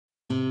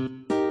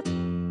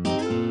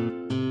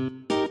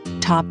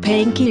top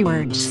paying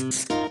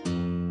keywords.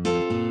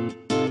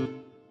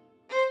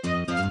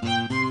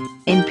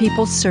 In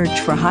people's search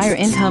for higher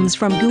incomes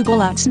from Google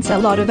AdSense, a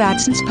lot of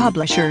AdSense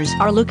publishers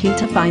are looking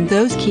to find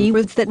those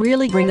keywords that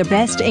really bring the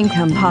best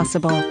income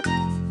possible.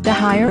 The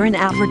higher an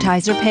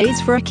advertiser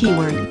pays for a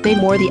keyword, the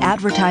more the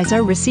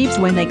advertiser receives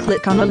when they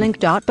click on a link.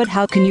 But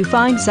how can you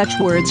find such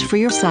words for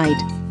your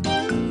site?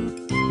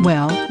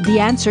 Well, the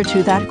answer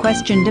to that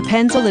question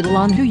depends a little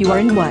on who you are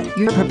and what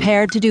you're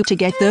prepared to do to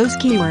get those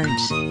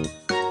keywords.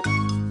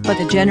 But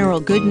the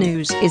general good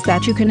news is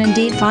that you can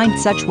indeed find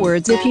such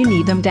words if you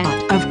need them.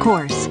 Of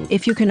course,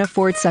 if you can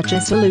afford such a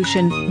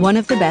solution, one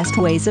of the best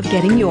ways of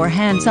getting your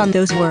hands on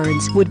those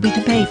words would be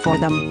to pay for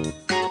them.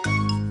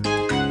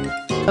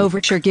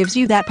 Overture gives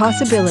you that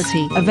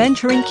possibility of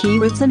entering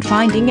keywords and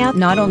finding out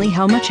not only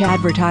how much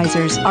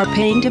advertisers are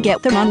paying to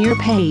get them on your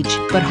page,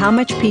 but how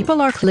much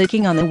people are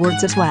clicking on the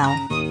words as well.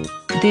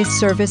 This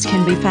service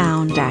can be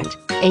found at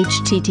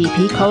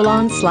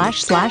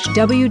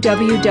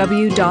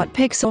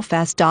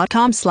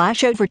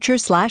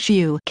http://www.pixelfest.com/overture/.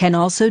 You can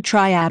also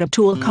try out a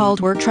tool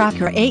called Work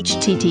Tracker,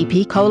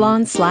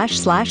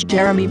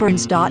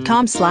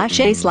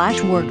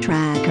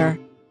 http://jeremyburns.com/a/worktracker.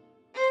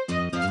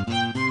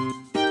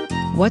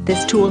 What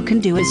this tool can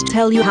do is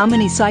tell you how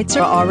many sites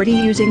are already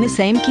using the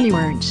same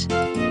keywords.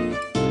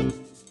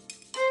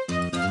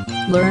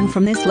 Learn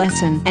from this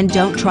lesson and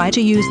don't try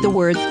to use the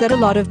words that a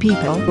lot of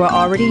people were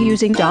already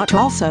using.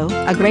 Also,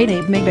 a great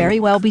aid may very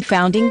well be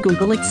found in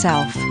Google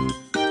itself.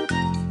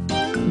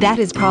 That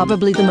is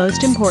probably the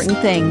most important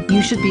thing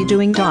you should be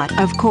doing.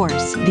 Of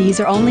course,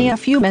 these are only a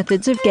few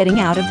methods of getting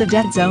out of the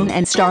dead zone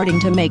and starting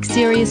to make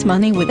serious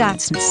money with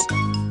AdSense.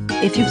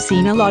 If you've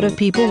seen a lot of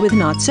people with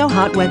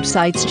not-so-hot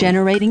websites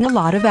generating a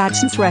lot of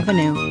AdSense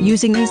revenue,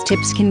 using these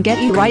tips can get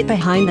you right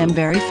behind them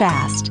very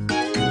fast.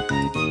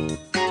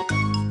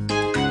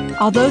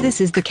 Although this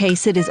is the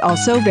case, it is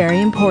also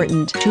very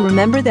important to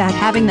remember that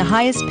having the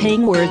highest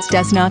paying words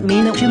does not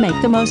mean that you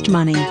make the most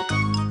money.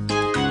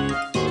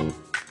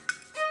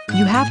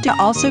 You have to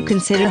also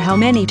consider how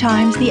many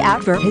times the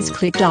advert is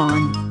clicked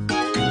on.